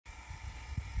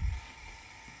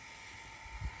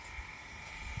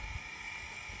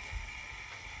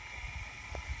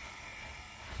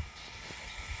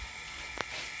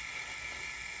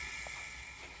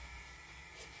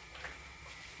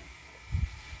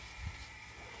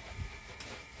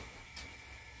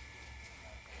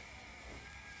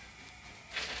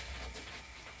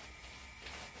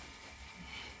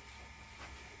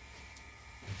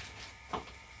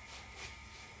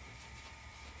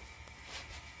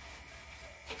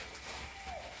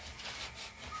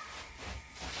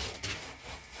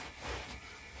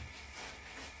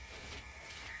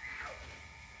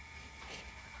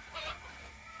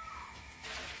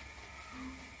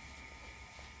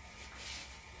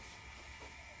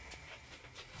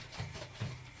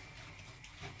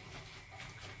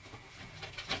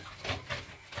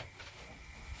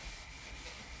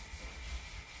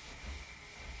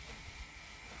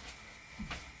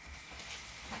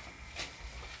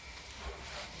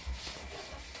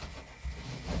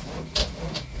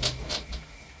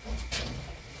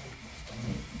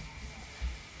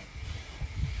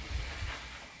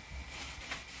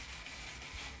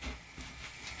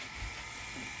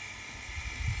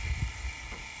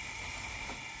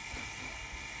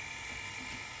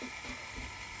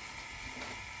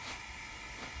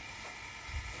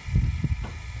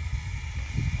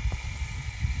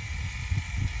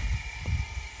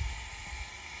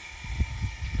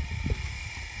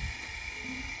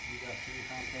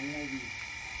موبی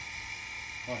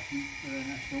خواهی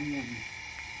نشتا موبی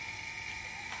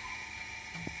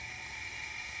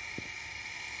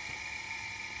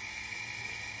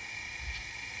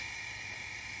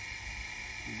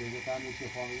دیگه تنمی که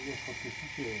فامیلیش خودکشی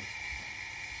که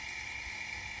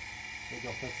به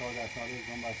دختر سال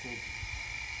ازم بسید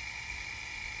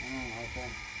حتی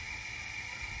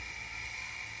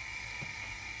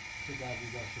چه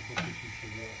دردی داشته خودکشی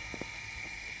شده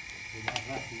به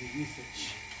نفرت دیگه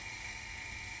نیستش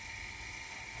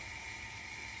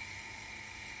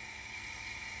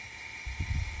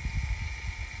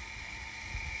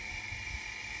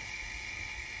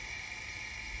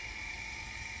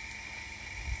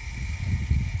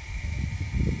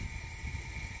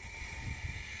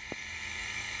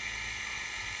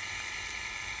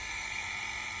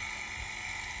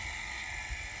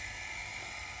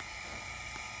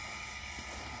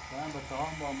من بچه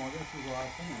هم با مادرش رو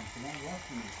راحت کنم کنم راحت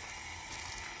کنم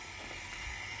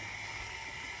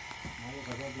ما رو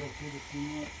غذا درست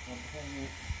میرسیم و بخواهیم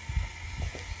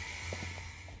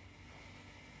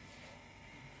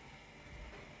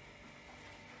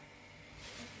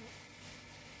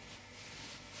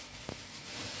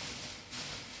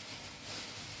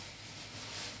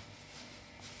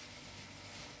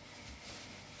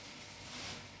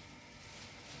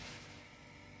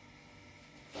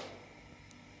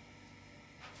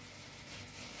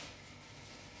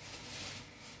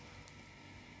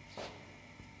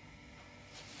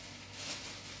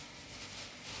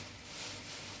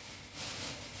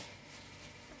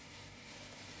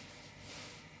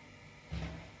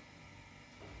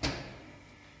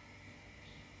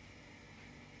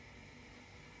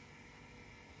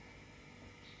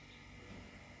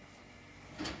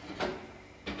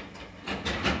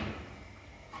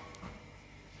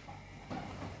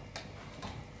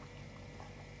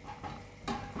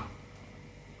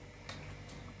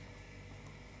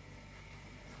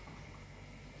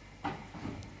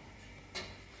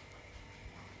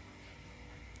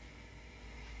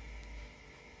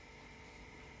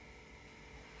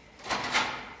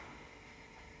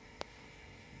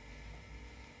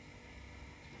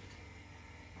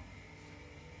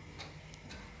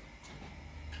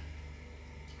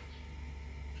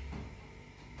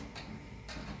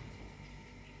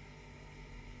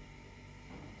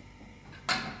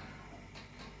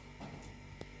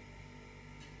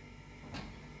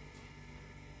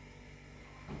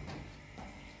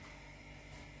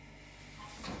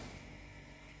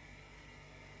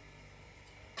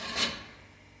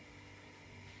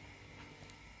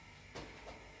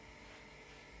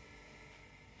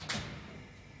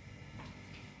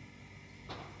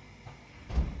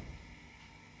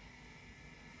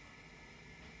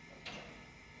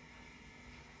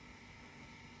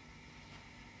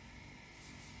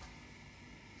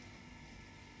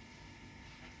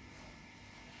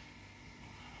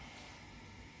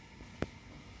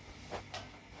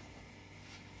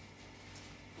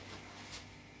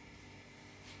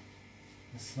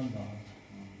بسم الله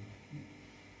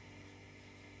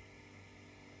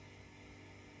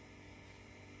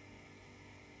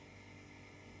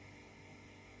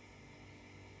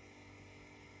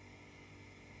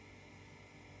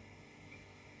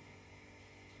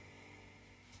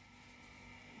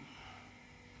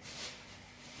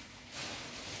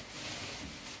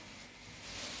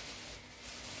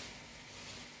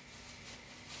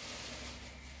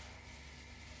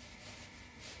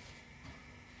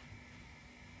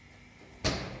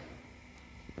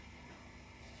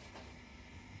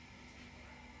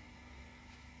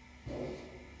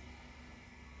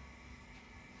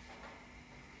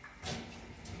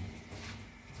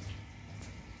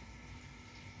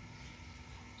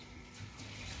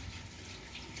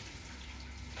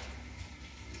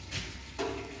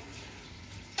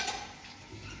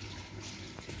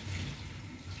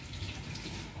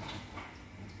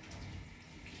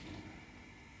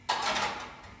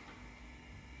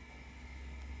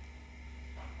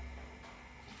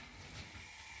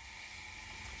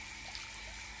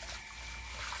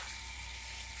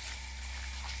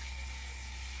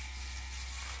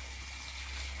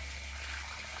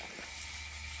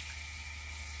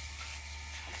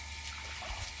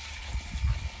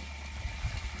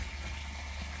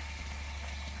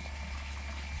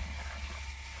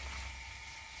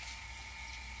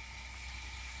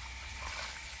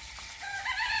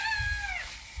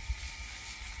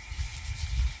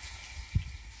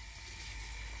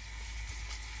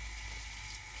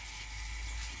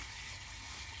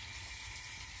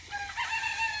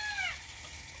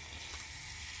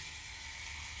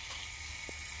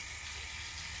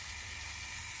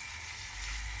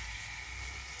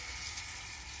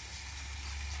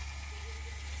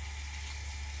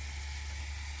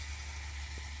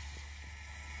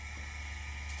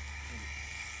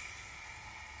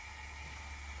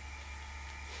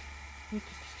الان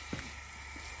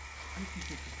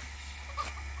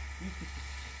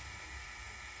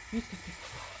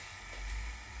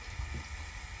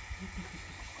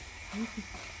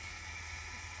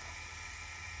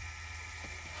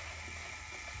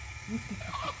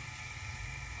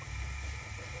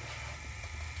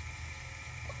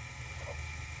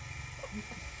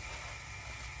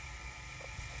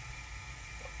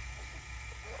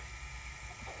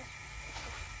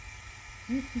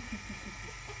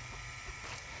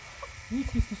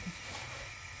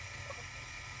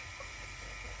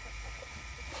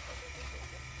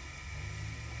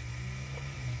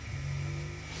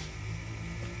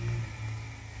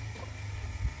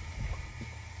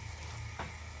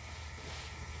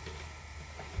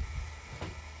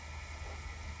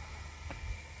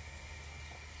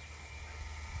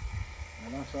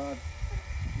شاید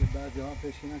یه بعضی ها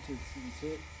پیشینن چه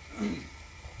سیسه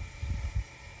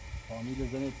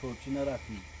فامیل زن ترکی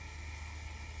نرفتی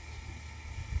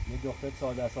یه دختر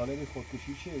 14 ساله به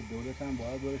خودکشی شه دولت هم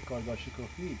باید برش کارگاه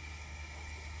شکافی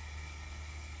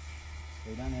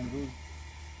فعلا امروز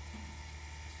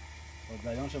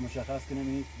با زیانش مشخص که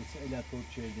نمیدید به چه علت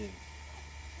فوت شده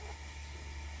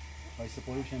خواهی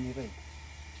سپوریش میره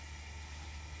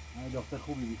دختر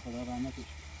خوبی بی خدا رحمتش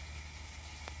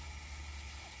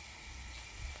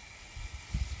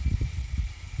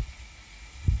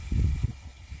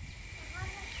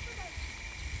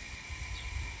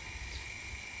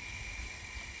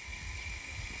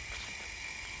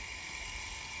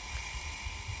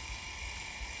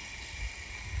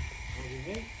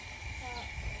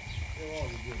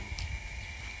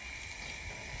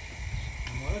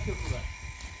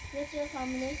Deze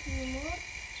combinatie humor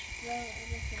wel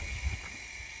lekker.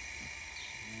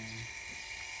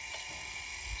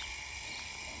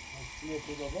 Aslı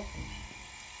yapıyor baba.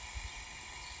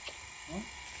 Ha?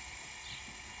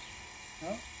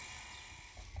 Ha?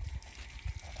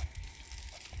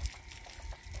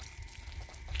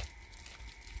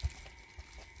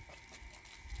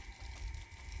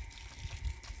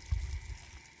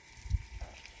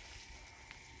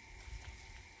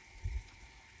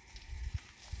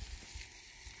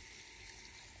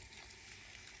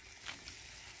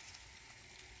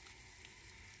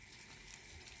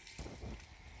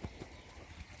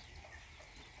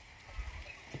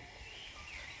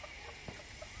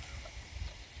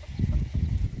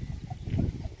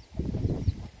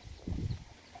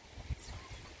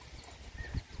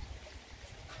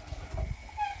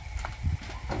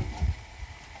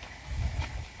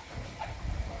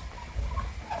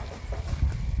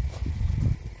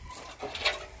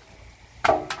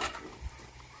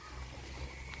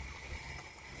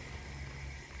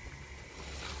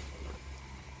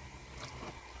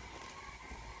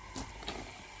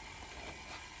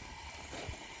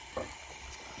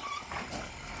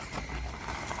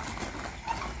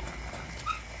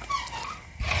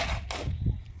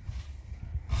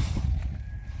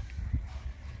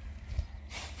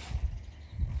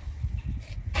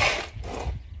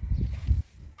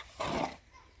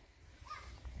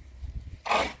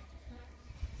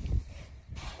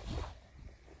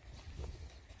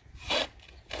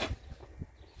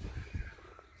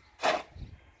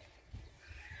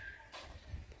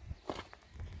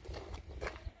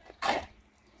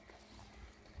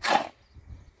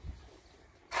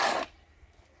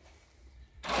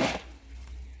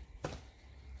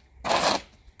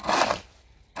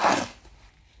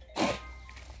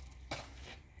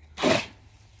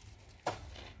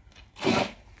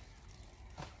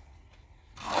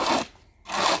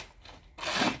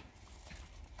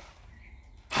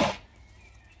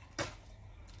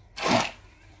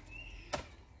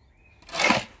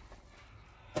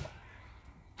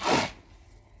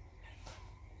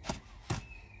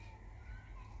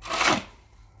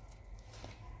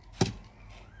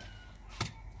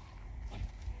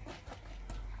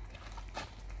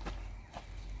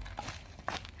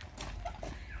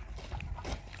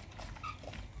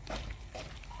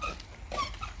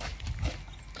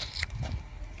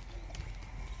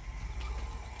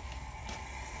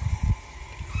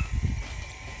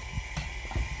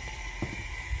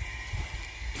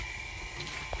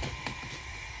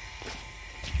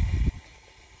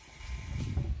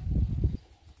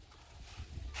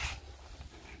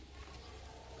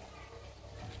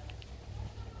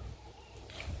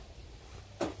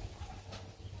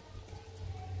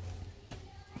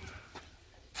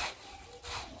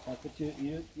 که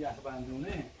این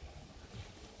یخبندونه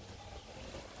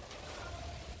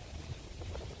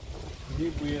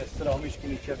این بوی استرامیش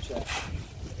کنی کفشه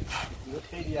این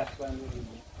خیلی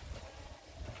یخبندونه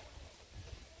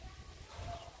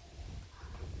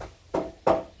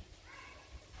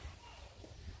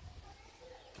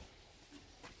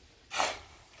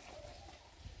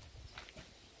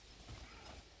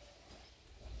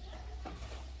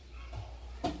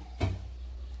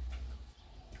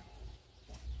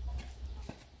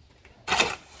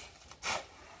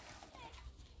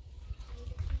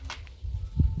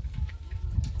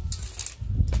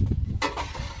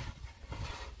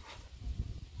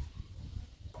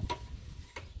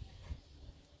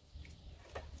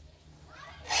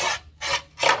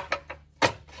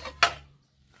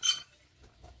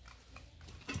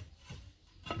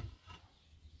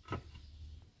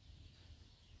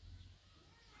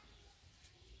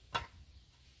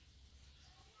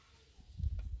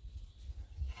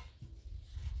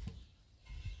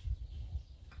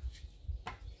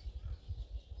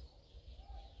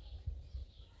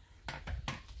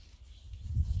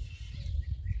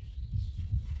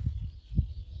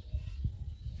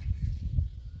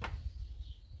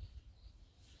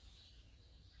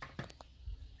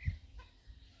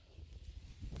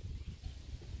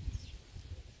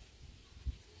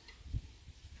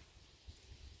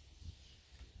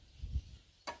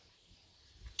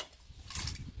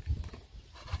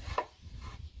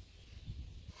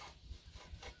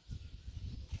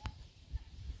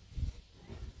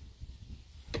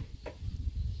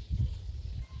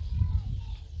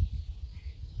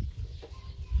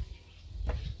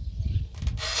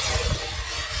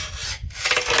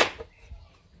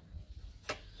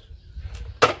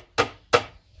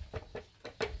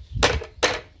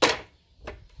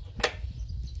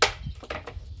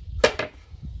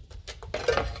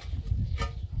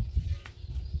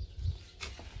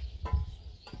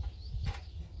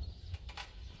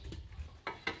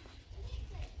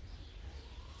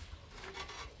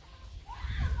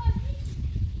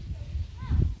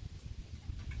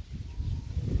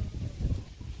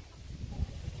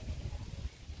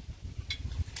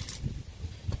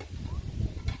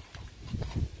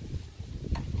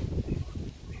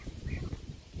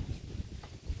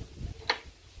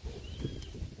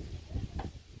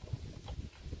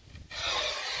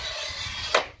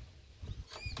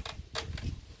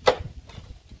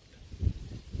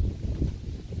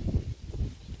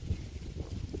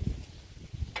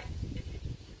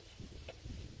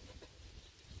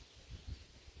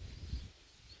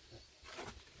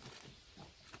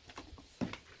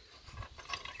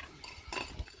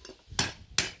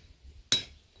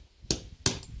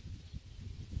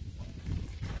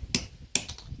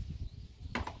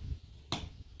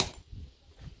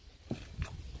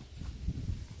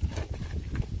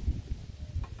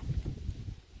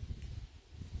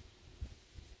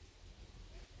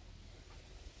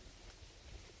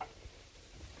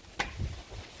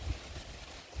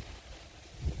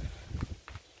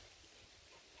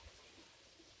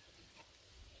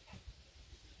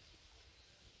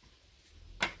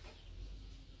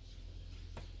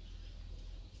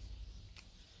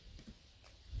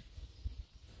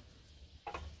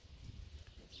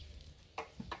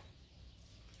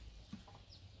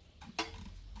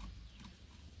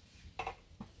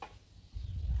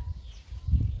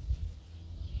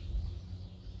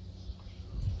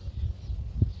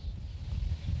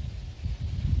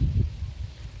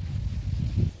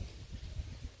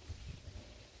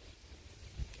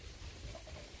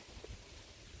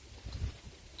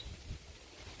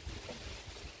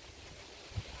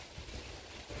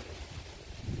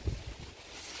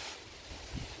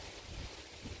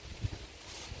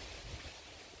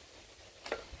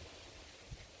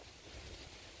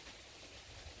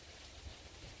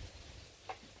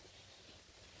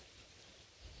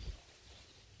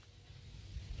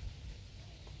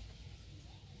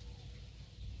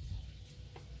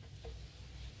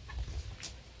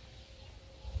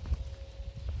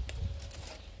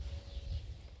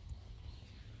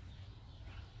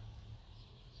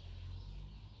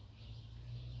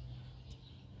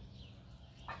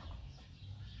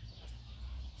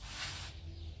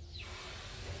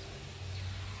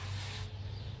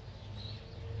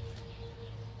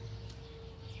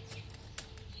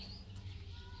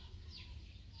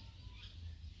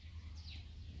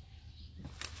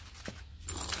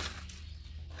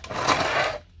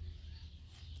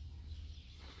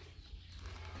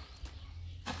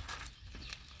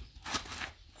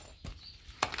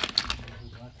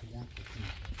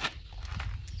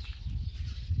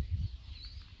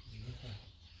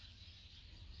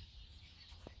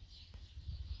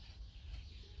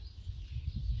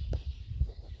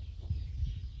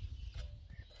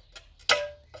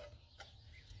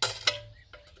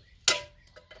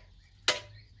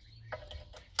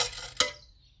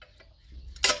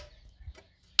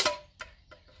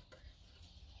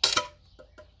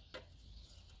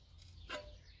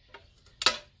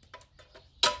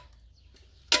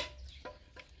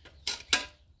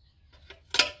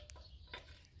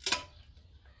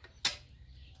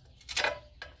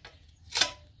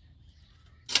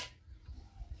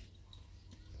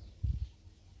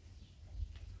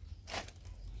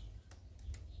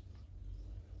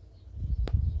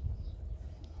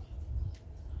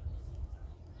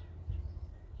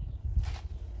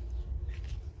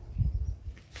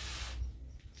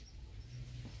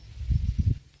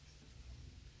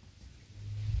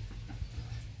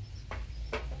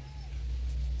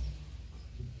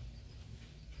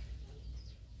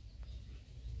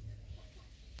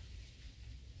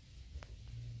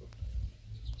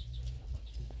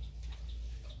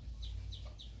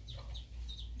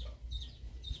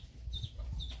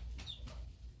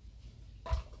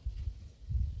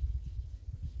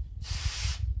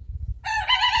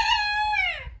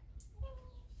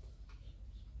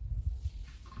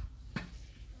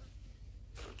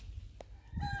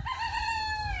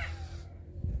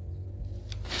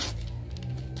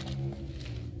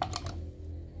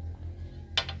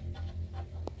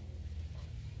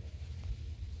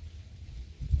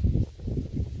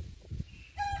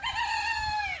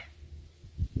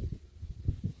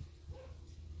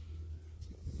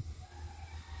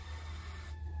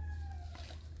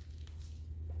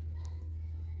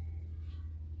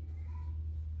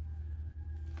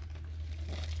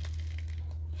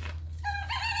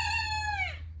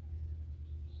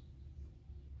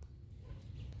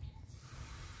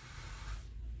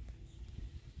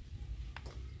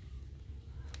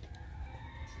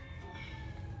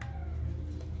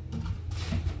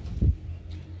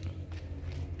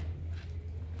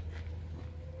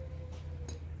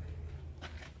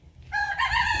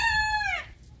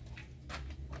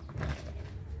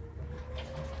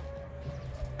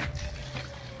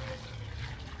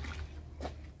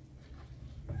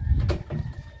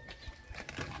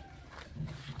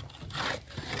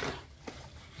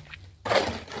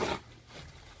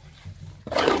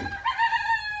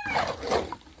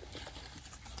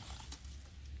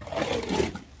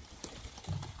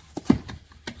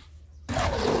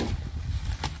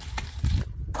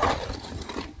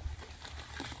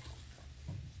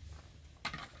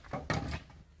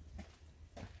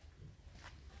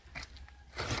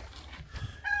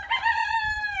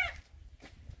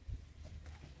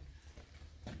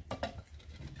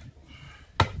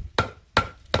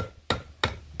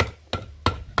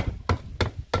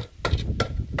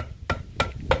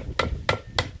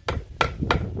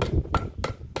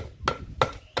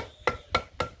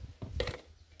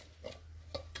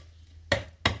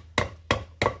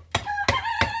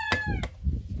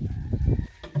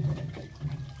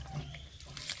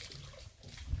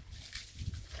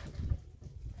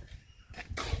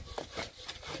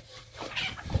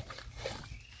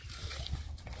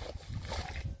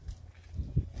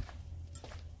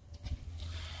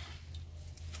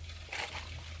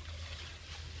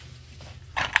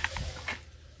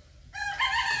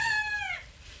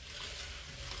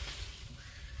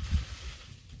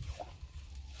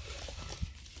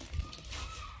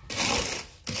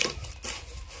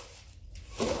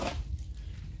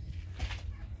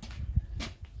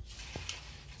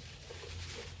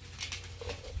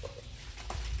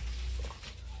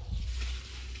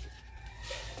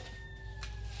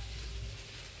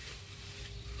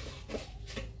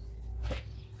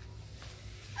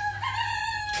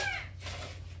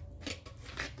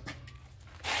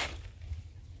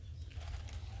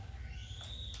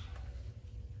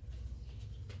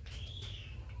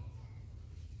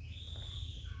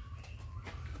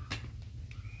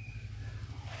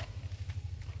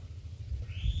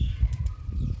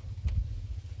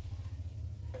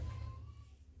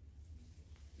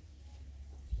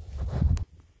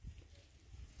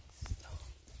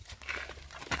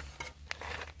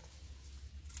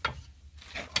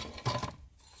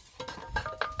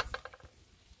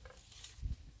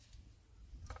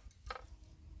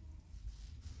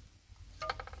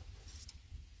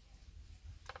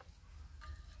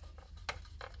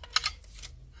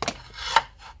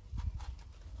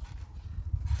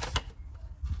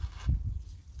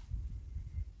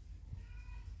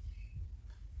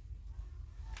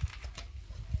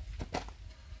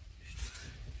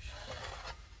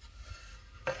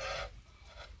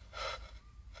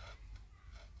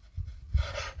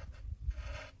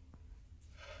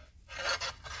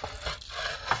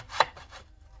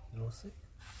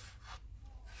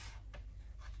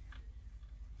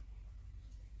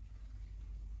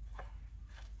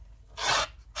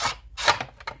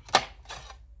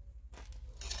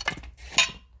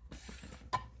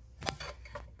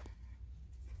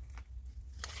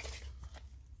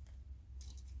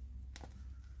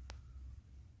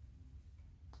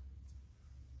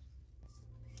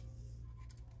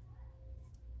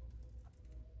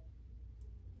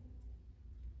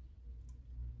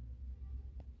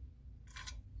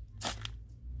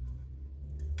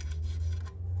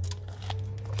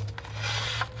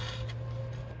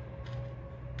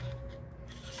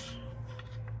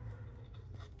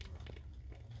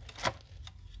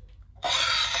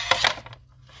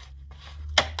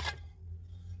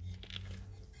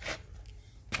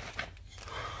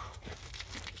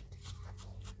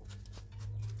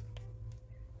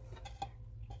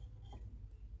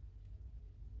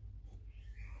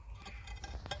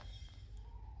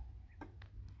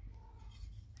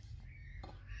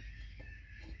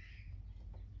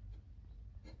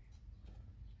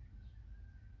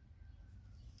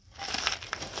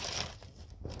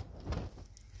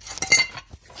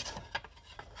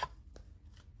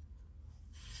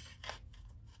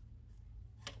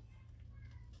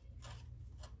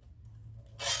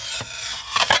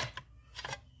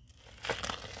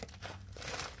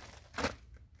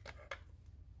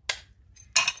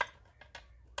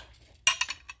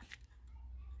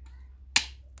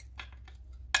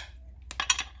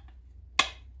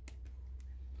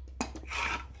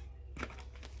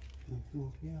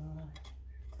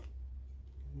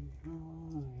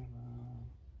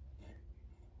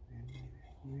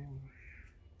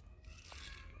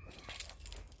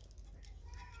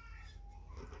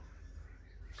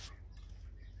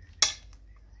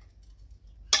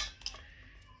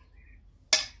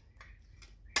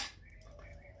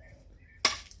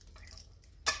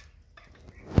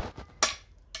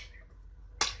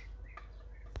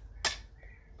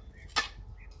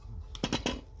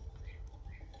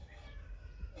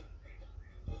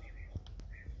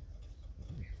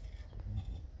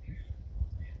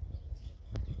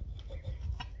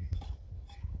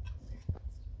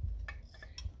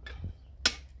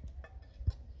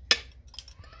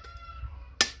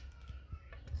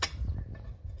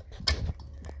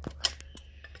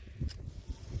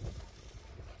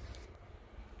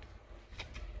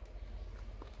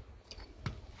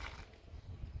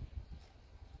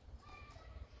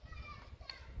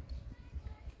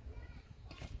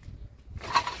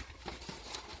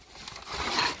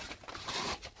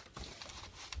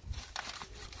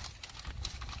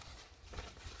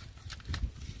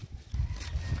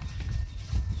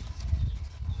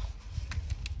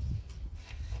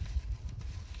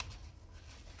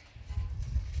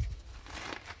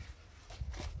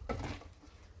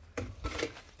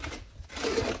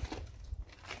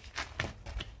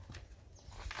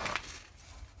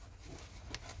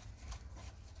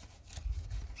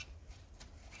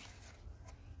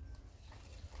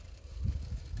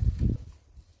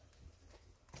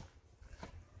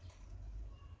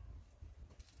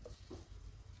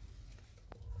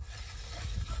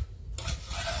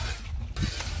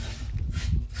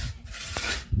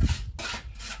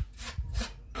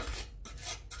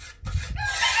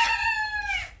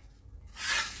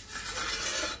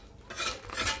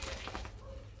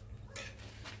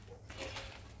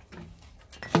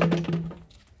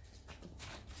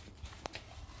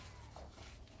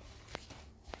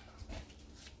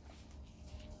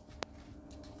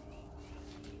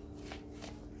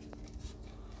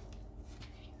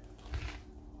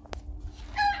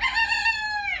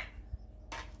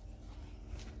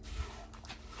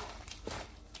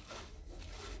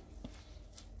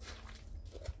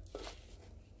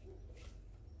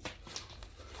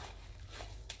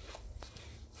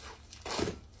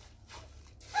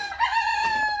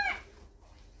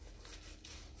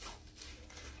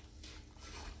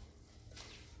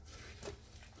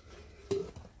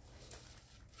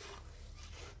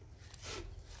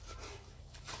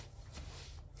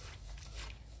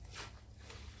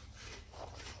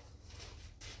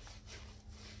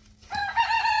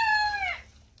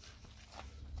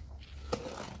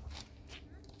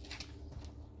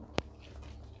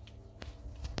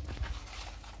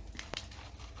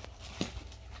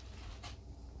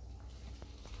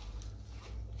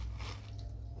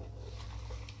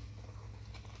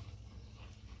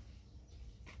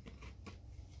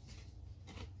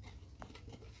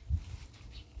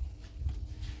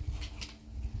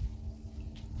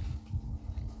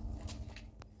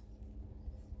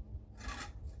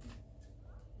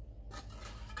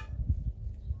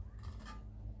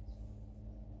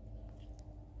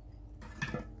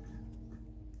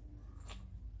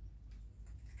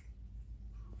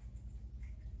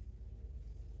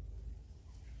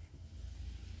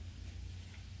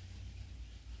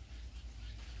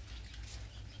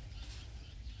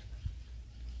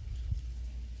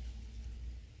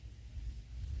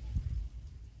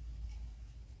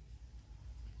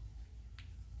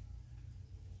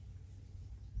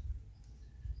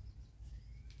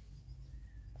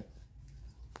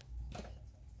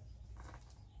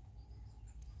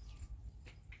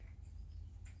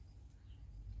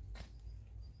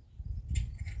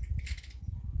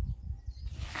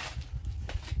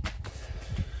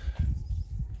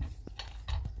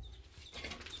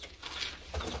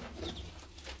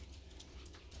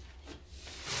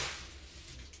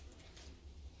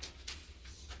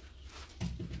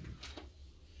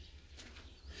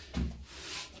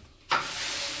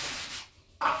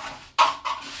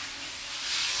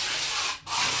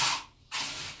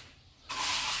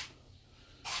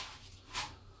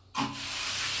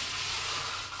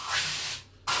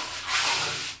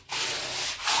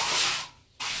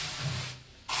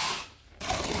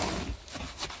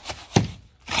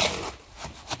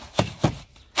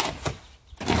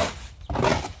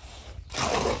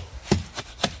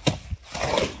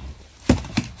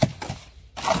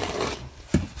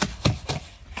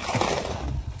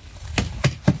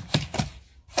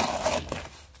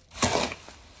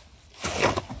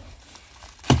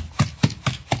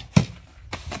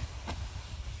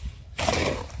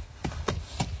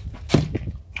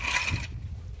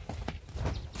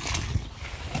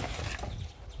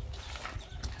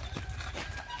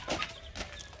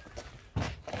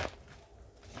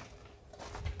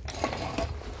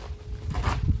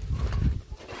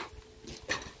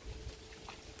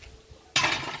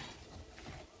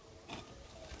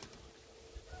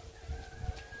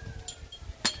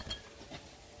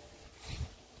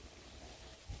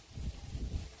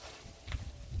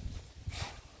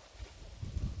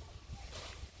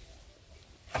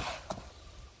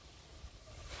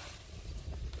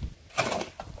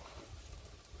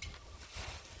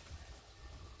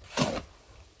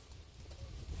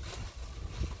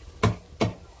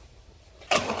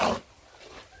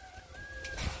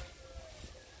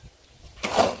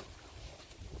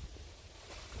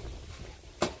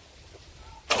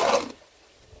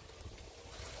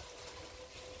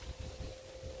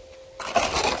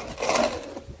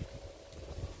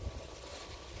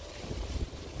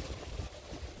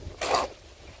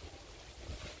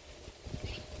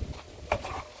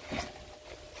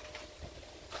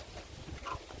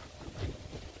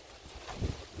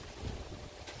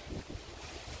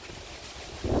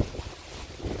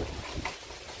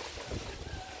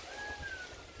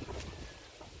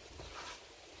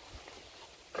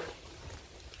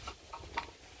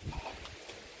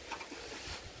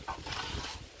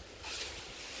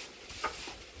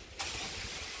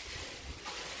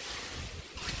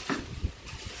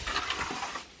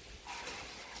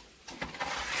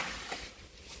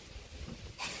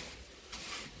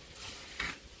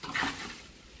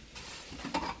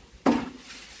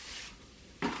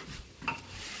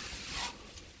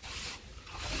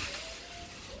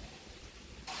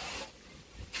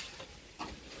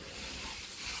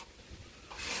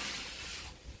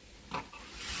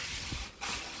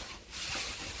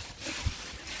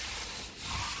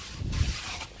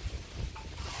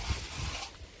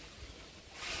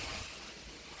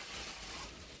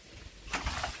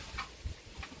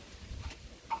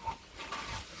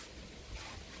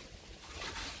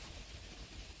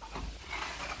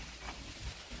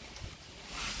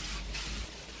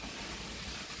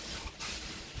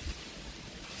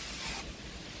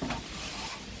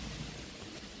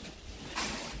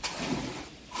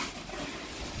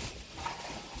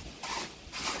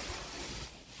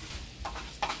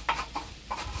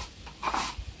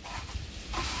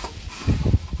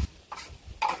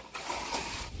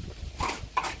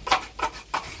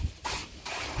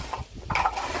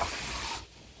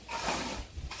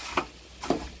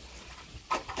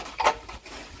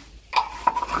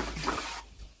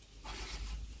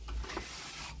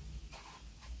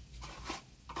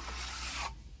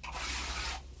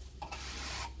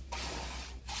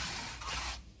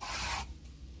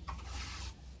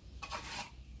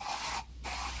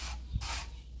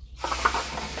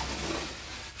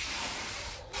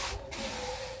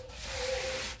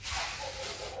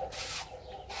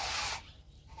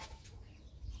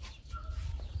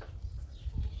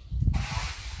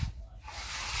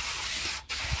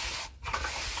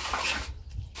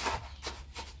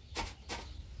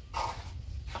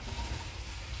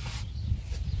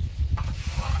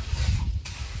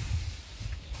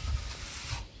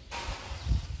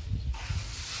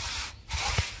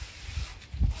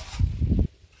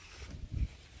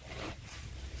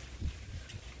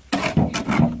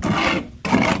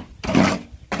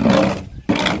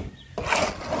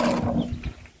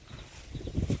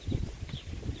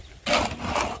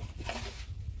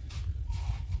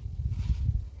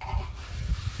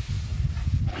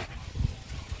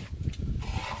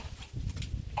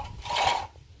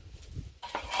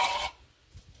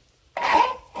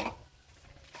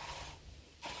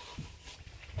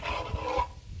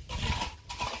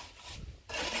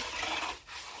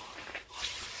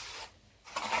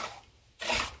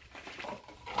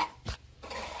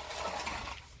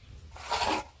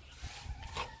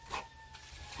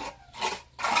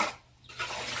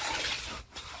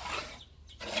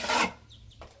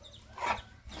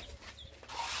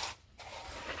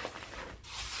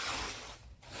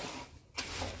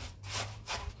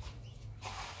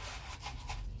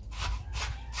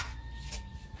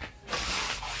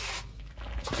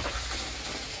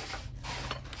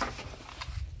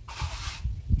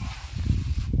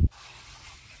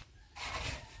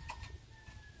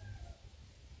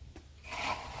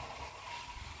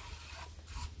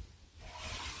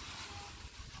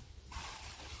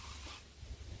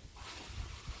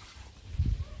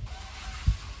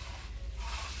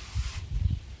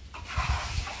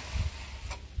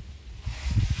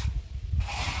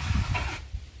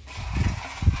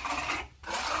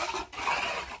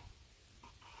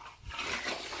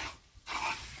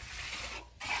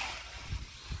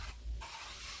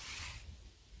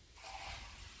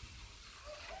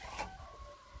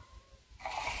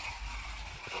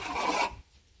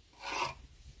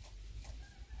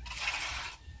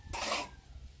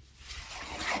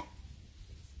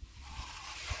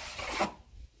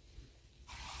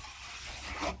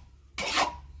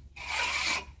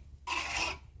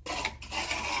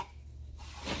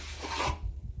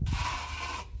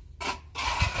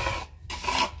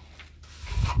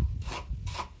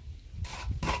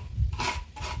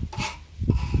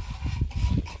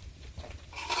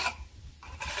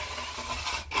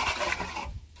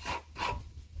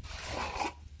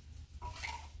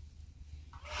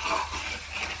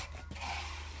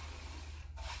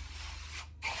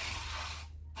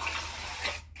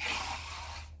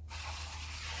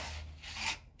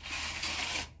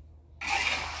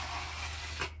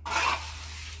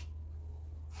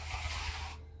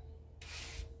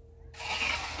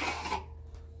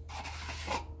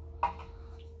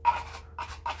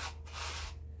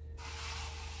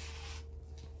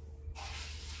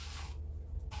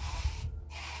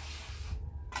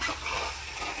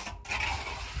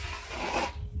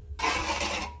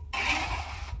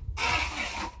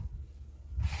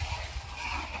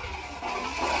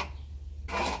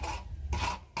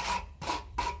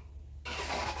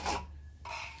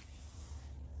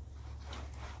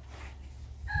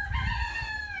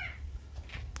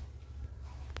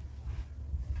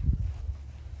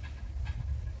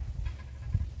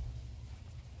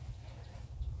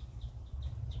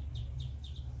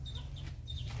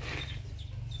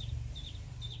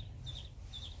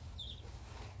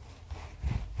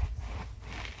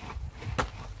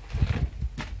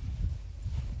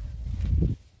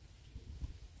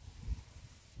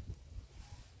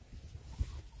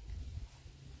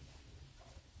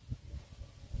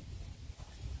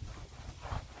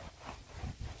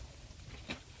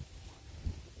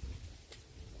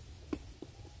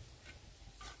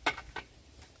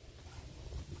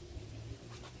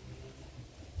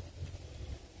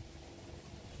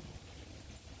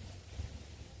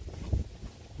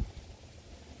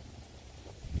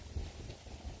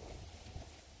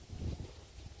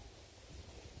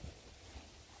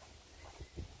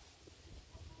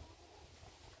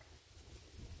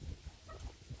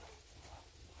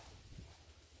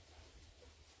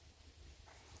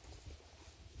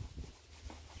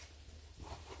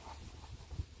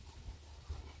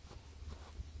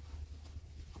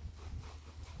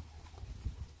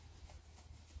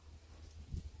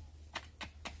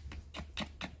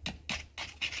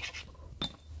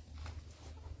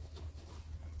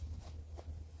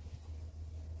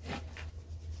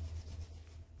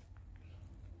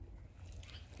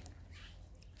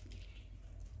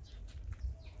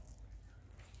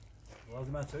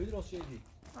رازی مسایی درست شدی؟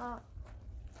 ها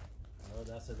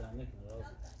دست در نکن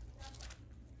رازی.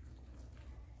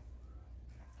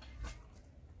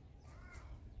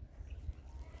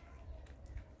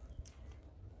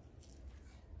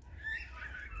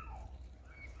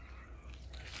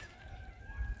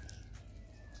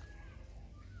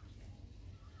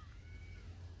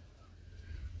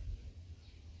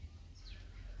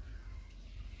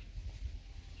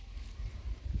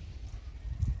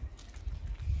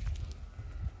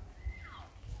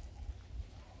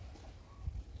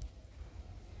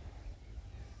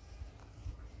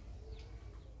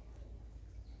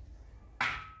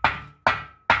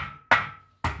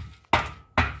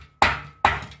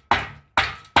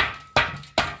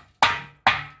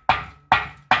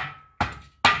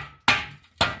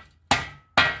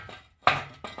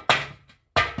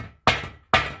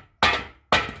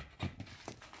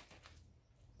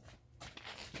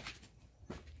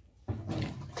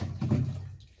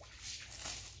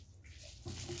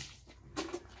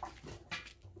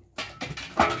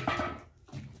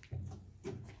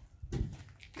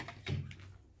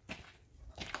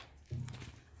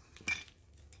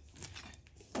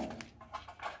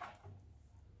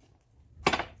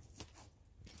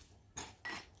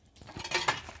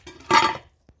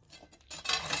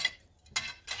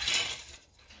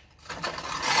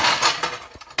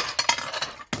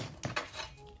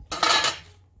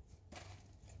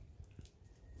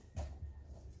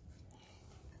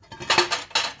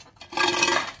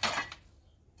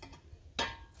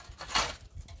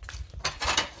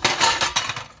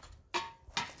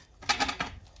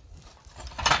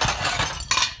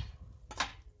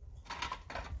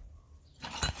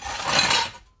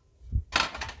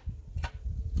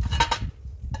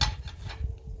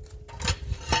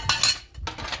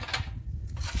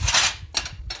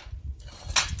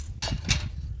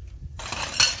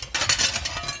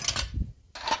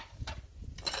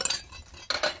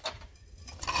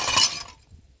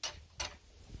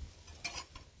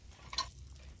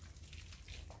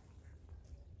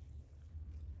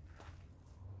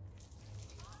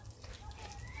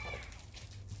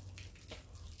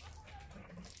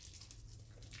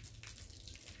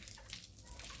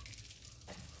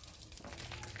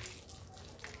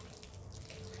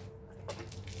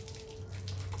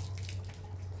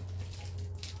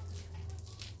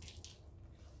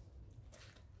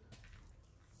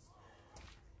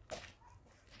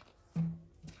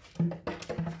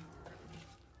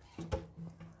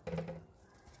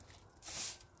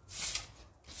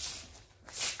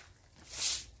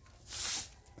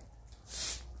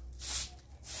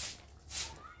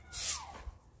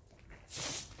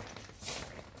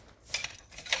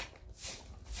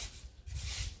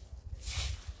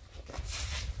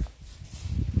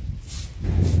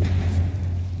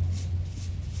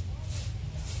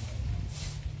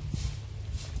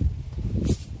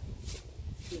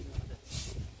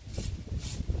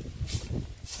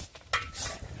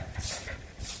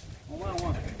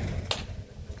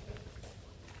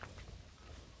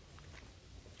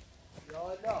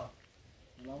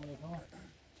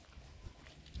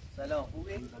 سلام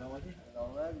خوبی؟ سلامتی؟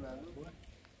 سلامت ممنون.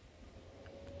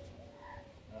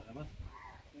 مرحبا.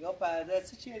 یا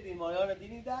پردستی چیه دی ماریا رو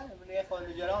دیدی در؟ من یه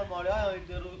خانجران ماریا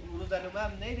روز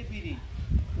علومم نیری بیری.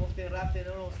 گفته رفت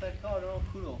اینو استاد کار رو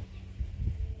کرو.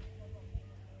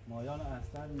 مایان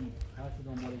اصلا خرس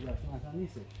دنبال گشتن اصلا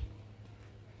نیستش.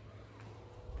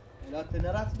 البته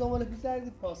نرفت دنبال بیزردی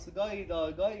پاسگاهی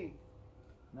دادگاهی.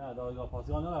 نه دادگاه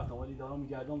پاسگاه نرفتم ولی دارم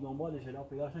میگردم دنبالش الا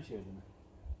پیداش نشدم.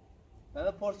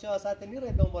 من پرچه آسات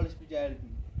میره دنبالش بگردی.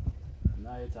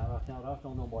 نه یه چند وقتی هم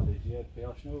رفتم دنبالش یه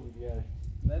پیداش نبود دیگه.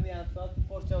 من میام ساعت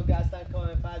پرچه و گستن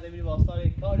کار فرد میری واسه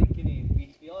کاری کنی بی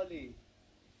خیالی.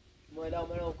 ما الان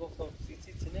منم گفتم سی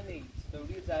نمیست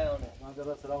دوری زیانه. من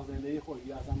در سراغ زندگی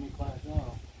خودی اصلا میکنش نه.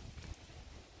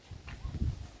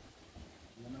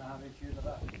 من همه چیز رو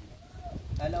رفت.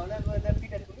 الان من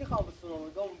پیلتون میخوام بسونم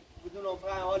میگم بدون اون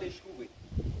فقط حالش خوبه.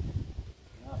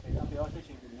 نه پیداش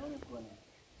نشدیم نمیکنه.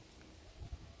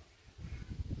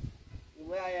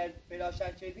 ما اگر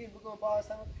پیداشن چیدیم بگم با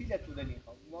اصلا پیلتون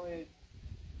نمیخوام. ما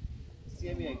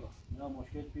سی میگم. نه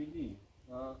مشکل پیل نیست.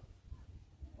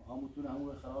 همون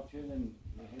همون خراب شده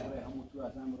نمیشه همون تو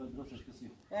اصلا مرد درستش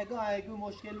کسی اگه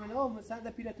مشکل منو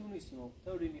مثلا پیلتون نیستم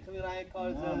طوری میخوام راه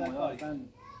کار زدن کار اصلا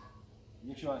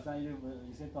یک شو اصلا یه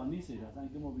تا نیستش اصلا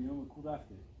که ما بیرون کو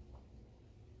رفته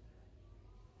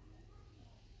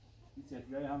این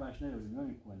اطلاعی هم باش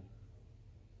نمیکنه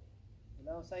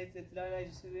الان مثلا این اطلاعی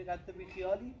نجسی قطع بی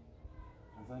خیالی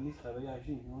اصلا نیست خبری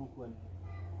اشی نمیکنه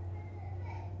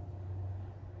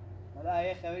حالا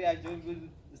اگه خبری از جون بود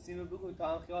سیم بگو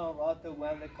تا هم خیال راحت و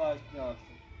من کارش میاشم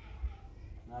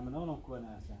همه اونم کنه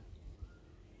اصلا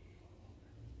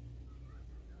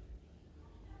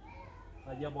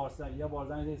بعد یه بار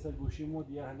زنگ دیسه گوشی مود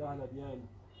یه حالا بیا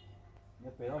یه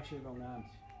پیدا شد و نه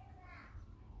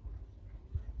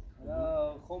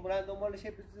حالا خمرن دنبالش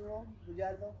بزنم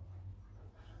بگردم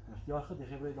اختیار خود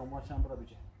خبره دنبالش هم برا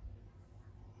بجه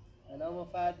حالا ما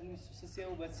فرد نیست سوسه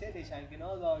و بسیار دیشن که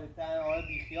نه داره تن آره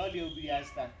بیخیالی و بیری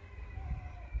هستن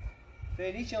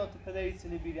فعلی که تو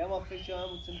پدریتونی بیری اما فکر که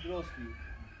هم میتونی درست بیری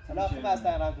حالا خب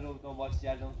اصلا هم رو دنبالش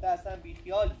گردم تو اصلا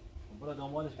بیخیالی برا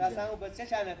دنبالش تو اصلا اون بسیار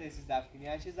چند نتیسی زفت کنی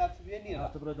هر چیز زفت بیه نیرم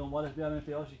تو برا دنبالش بیارم این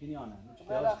پیاش کنی آنه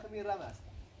من آخه میرم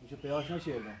هستم میشه پیاش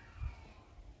نشیردم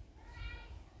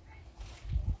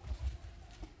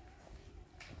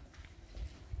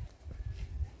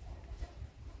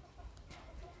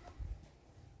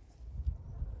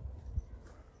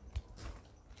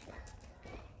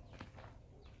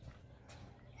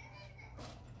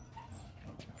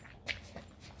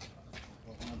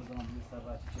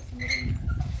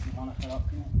سیمان خراب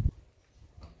کنه